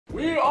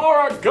we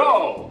are a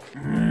go.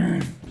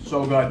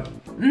 So good.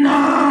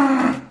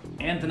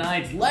 And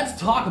tonight, let's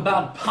talk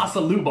about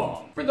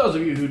Pasalubong. For those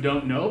of you who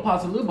don't know,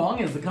 Pasalubong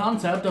is the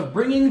concept of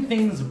bringing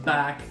things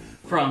back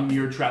from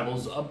your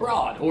travels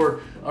abroad,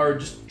 or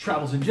just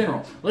travels in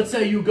general. Let's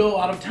say you go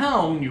out of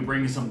town, you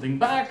bring something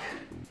back.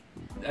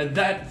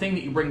 That thing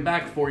that you bring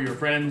back for your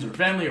friends or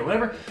family or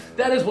whatever,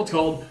 that is what's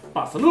called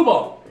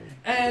Pasalubong.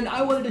 And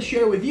I wanted to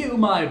share with you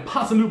my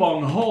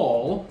Pasalubong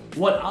haul,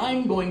 what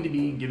I'm going to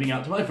be giving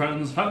out to my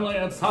friends, family,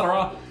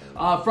 etc.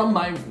 From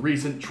my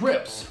recent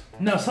trips.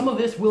 Now, some of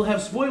this will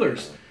have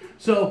spoilers.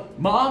 So,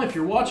 Mom, if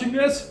you're watching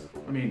this,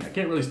 I mean, I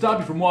can't really stop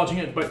you from watching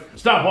it, but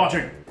stop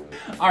watching.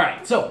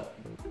 Alright, so,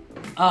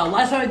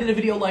 last time I did a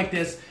video like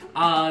this,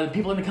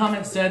 people in the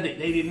comments said that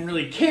they didn't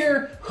really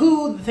care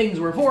who the things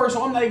were for,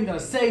 so I'm not even going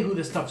to say who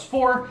this stuff's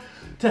for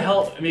to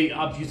help me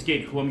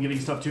obfuscate who I'm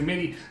giving stuff to,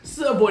 maybe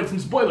avoid some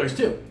spoilers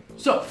too.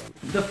 So,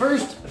 the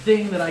first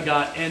thing that I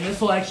got, and this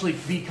will actually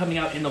be coming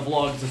out in the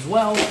vlogs as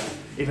well,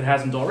 if it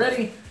hasn't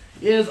already,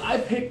 is I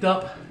picked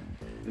up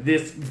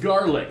this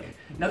garlic.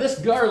 Now this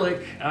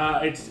garlic,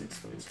 it's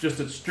just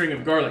a string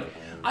of garlic.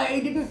 I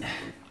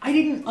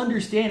didn't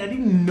understand, I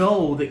didn't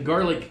know that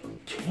garlic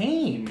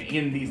came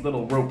in these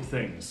little rope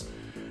things.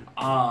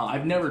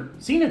 I've never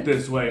seen it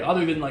this way,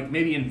 other than like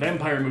maybe in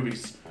vampire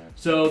movies.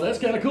 So that's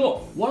kind of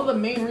cool. One of the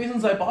main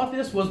reasons I bought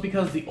this was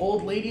because the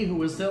old lady who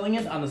was selling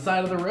it on the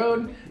side of the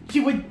road, she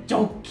was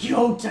so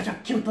cute, such a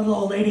cute little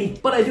old lady.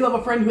 But I do have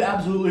a friend who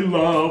absolutely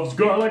loves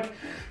garlic,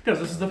 because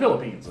this is the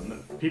Philippines, and the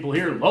people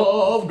here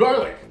love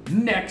garlic.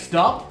 Next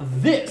up,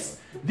 this.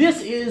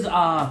 This is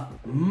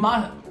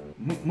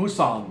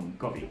musang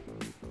coffee.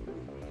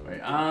 Wait,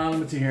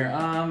 let's see here.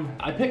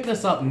 I picked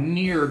this up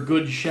near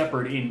Good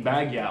Shepherd in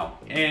Baguio,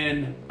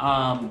 and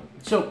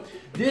so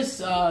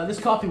this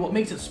coffee, what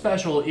makes it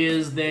special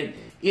is that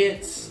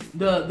it's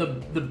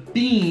the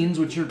beans,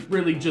 which are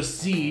really just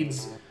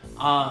seeds.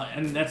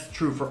 And that's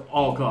true for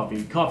all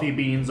coffee. Coffee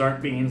beans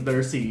aren't beans,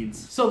 they're seeds.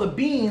 So the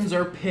beans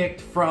are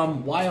picked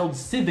from wild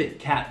civet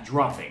cat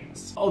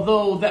droppings.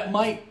 Although that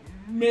might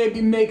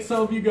maybe make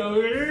some of you go,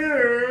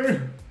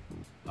 "Argh."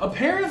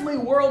 Apparently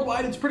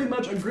worldwide it's pretty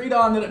much agreed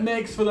on that it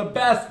makes for the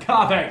best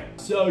coffee.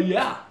 So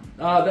yeah,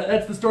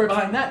 that's the story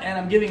behind that, and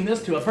I'm giving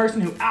this to a person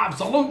who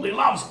absolutely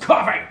loves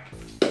coffee.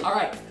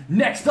 Alright,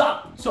 next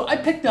up. So I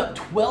picked up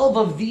 12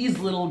 of these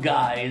little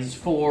guys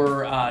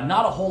for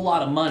not a whole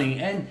lot of money,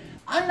 and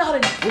I'm not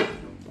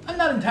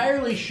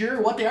entirely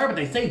sure what they are, but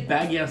they say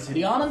Baguio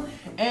City on them,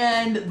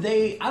 and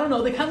I don't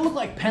know, they kind of look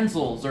like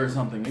pencils or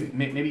something.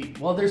 Maybe,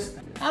 well,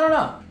 I don't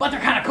know, but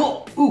they're kind of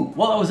cool. Ooh,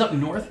 while I was up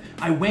north,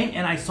 I went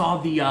and I saw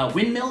the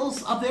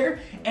windmills up there,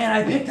 and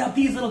I picked up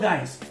these little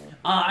guys.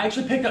 I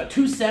actually picked up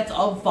 2 sets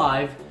of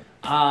 5,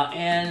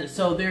 and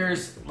so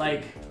there's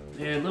like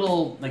the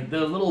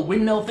little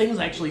windmill things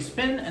actually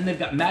spin, and they've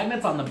got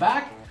magnets on the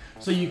back.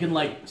 So you can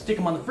like stick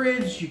them on the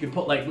fridge, you can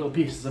put like little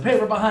pieces of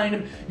paper behind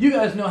them. You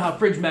guys know how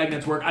fridge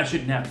magnets work, I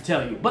shouldn't have to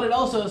tell you. But it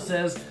also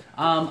says,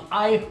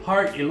 I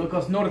heart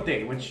Ilocos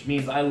Norte, which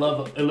means I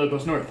love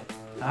Ilocos Norte.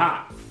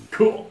 Aha,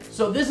 cool.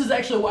 So this is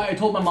actually why I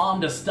told my mom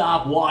to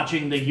stop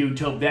watching the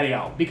YouTube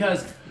video,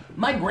 because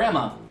my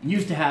grandma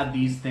used to have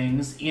these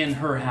things in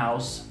her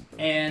house,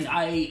 and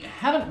I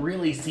haven't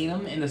really seen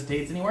them in the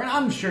States anywhere, and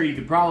I'm sure you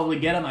could probably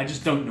get them, I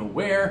just don't know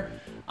where.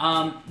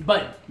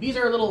 But these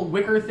are little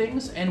wicker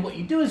things, and what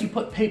you do is you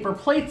put paper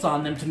plates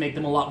on them to make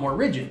them a lot more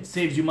rigid.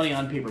 Saves you money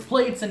on paper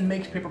plates and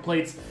makes paper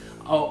plates,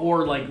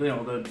 or like, you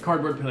know, the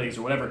cardboard plates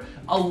or whatever,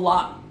 a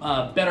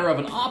lot better of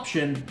an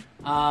option,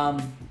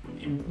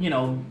 you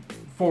know,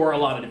 for a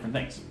lot of different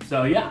things.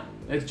 So yeah,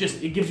 it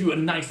gives you a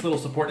nice little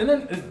support. And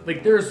then,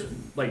 like, there's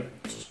like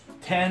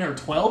 10 or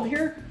 12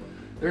 here.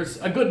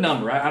 There's a good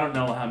number. I don't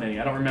know how many.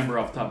 I don't remember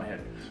off the top of my head.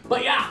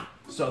 But yeah,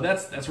 so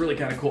that's really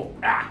kind of cool.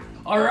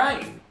 All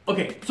right.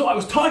 Okay, so I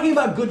was talking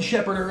about Good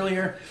Shepherd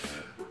earlier.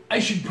 I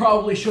should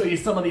probably show you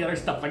some of the other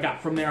stuff I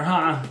got from there,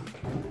 huh?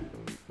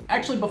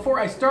 Actually, before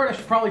I start, I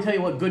should probably tell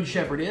you what Good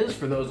Shepherd is,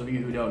 for those of you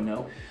who don't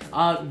know.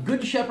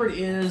 Good Shepherd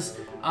is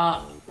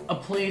a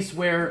place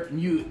where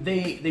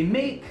they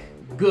make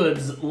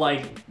goods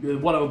like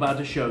what I'm about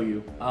to show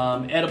you.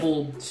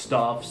 Edible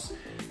stuffs.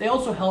 They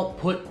also help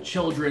put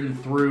children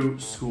through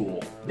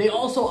school. They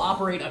also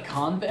operate a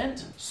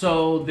convent,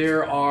 so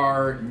there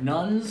are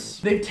nuns.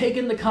 They've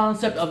taken the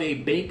concept of a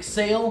bake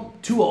sale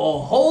to a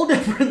whole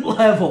different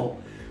level.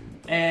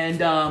 And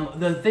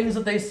the things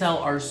that they sell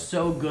are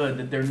so good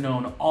that they're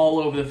known all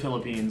over the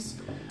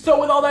Philippines. So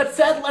with all that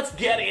said, let's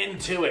get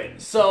into it.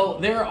 So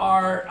there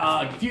are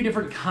a few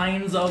different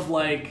kinds of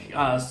like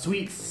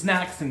sweet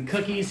snacks and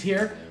cookies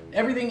here.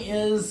 Everything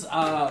is,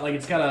 like,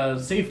 it's got a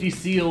safety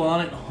seal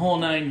on it, whole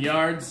 9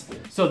 yards.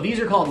 So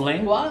these are called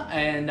lengua,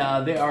 and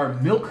they are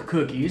milk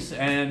cookies.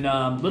 And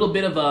little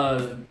bit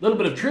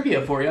of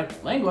trivia for you.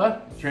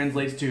 Lengua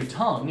translates to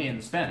tongue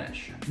in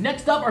Spanish.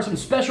 Next up are some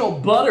special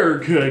butter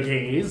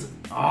cookies.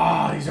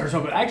 Ah, these are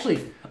so good. Actually,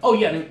 oh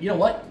yeah, you know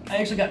what? I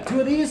actually got 2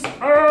 of these.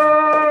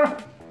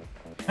 Haha!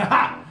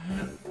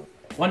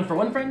 One for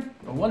one friend,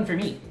 or one for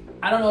me.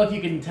 I don't know if you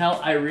can tell,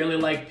 I really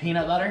like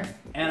peanut butter,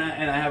 and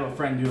I have a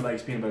friend who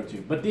likes peanut butter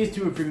too. But these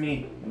two are for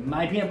me.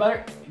 My peanut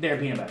butter, their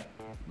peanut butter.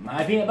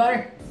 My peanut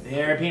butter,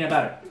 their peanut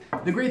butter.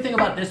 The great thing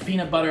about this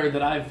peanut butter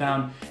that I've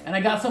found, and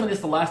I got some of this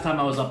the last time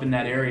I was up in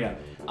that area,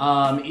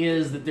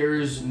 is that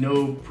there's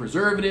no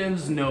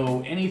preservatives,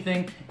 no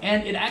anything,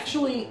 and it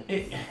actually,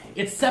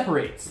 it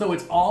separates, so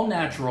it's all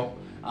natural.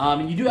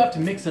 You do have to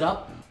mix it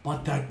up,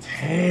 but the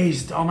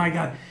taste, oh my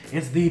god,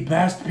 it's the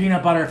best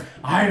peanut butter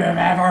I have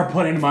ever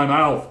put in my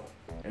mouth.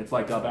 It's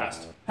like the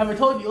best. Have I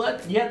told you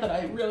yet that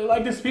I really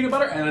like this peanut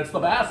butter, and it's the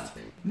best?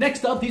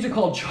 Next up, these are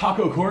called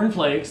Choco Corn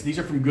Flakes. These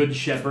are from Good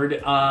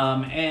Shepherd,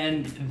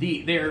 and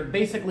they're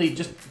basically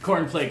just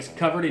corn flakes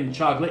covered in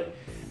chocolate,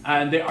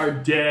 and they are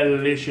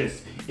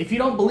delicious. If you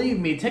don't believe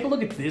me, take a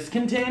look at this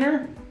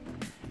container,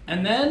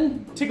 and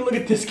then take a look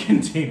at this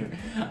container.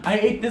 I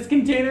ate this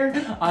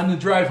container on the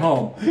drive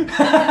home.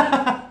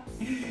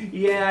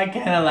 Yeah, I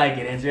kind of like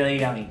it. It's really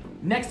yummy.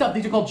 Next up,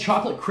 these are called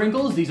Chocolate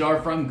Crinkles. These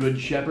are from Good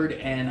Shepherd,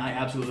 and I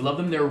absolutely love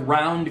them. They're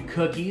round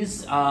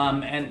cookies,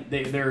 and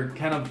they're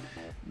kind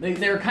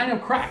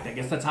of cracked. I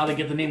guess that's how they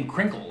get the name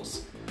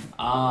Crinkles.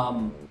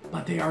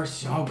 But they are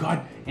so good.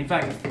 In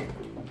fact,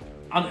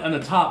 on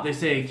the top they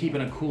say keep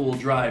in a cool,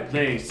 dry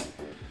place.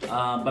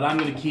 But I'm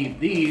gonna keep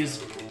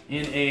these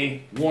in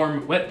a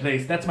warm, wet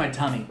place. That's my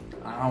tummy.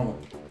 Ow.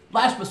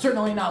 Last but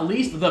certainly not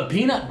least, the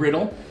peanut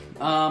brittle.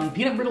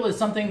 Peanut brittle is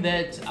something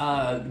that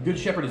Good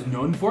Shepherd is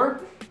known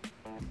for.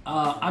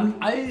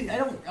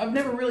 I've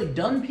never really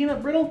done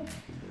peanut brittle.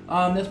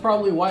 That's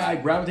probably why I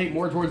gravitate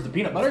more towards the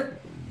peanut butter.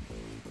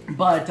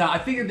 But I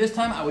figured this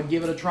time I would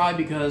give it a try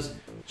because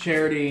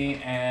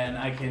charity, and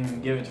I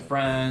can give it to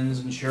friends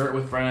and share it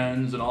with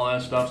friends and all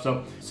that stuff.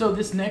 So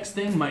this next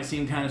thing might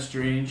seem kind of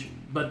strange,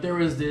 but there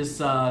was this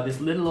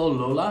little old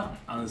Lola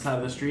on the side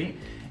of the street,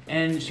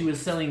 and she was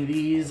selling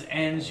these,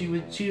 and she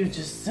was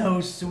just so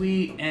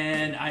sweet,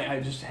 and I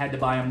just had to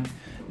buy them.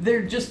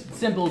 They're just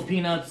simple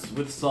peanuts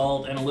with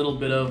salt and a little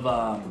bit of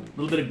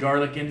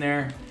garlic in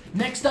there.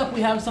 Next up,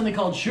 we have something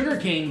called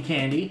sugarcane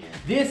candy.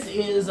 This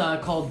is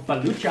called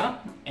balucha,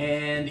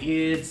 and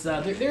it's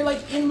they're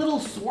like in little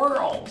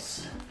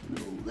swirls,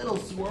 little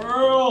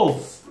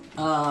swirls.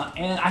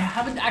 And I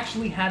haven't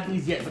actually had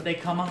these yet, but they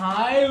come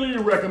highly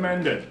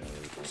recommended.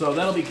 So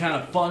that'll be kind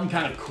of fun,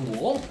 kind of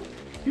cool.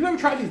 If you've ever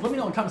tried these, let me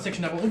know in the comment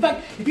section down below. In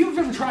fact, if you've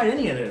ever tried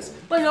any of this,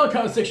 let me know in the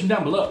comment section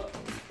down below.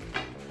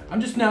 I'm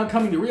just now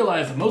coming to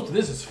realize that most of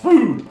this is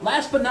food.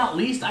 Last but not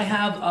least, I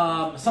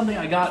have something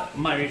I got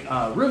my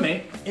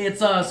roommate.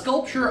 It's a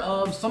sculpture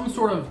of some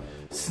sort of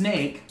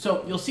snake.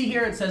 So you'll see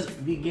here it says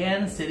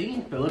Vegan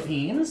City,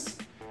 Philippines.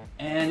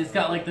 And it's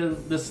got like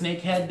the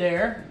snake head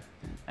there.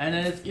 And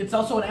then it's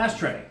also an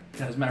ashtray,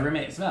 because my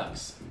roommate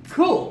smokes.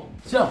 Cool.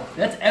 So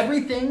that's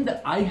everything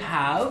that I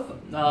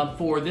have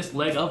for this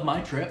leg of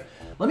my trip.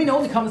 Let me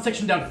know in the comment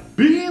section down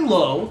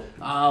below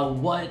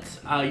what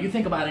you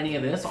think about any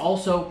of this.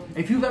 Also,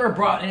 if you've ever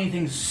brought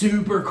anything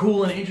super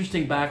cool and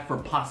interesting back for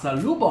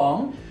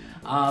Pasalubong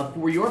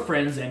for your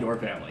friends and or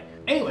family.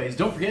 Anyways,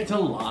 don't forget to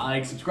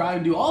like, subscribe,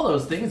 and do all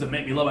those things that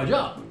make me love my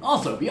job.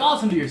 Also, be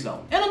awesome to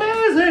yourself and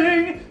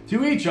amazing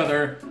to each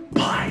other.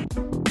 Bye!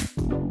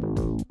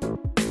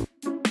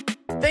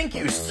 Thank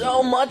you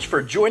so much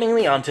for joining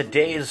me on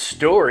today's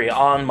story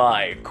on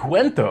my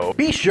cuento.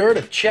 Be sure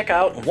to check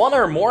out one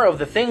or more of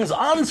the things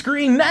on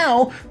screen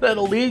now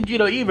that'll lead you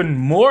to even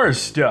more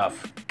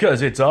stuff,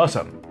 'cause it's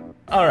awesome.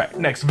 Alright,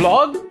 next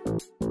vlog?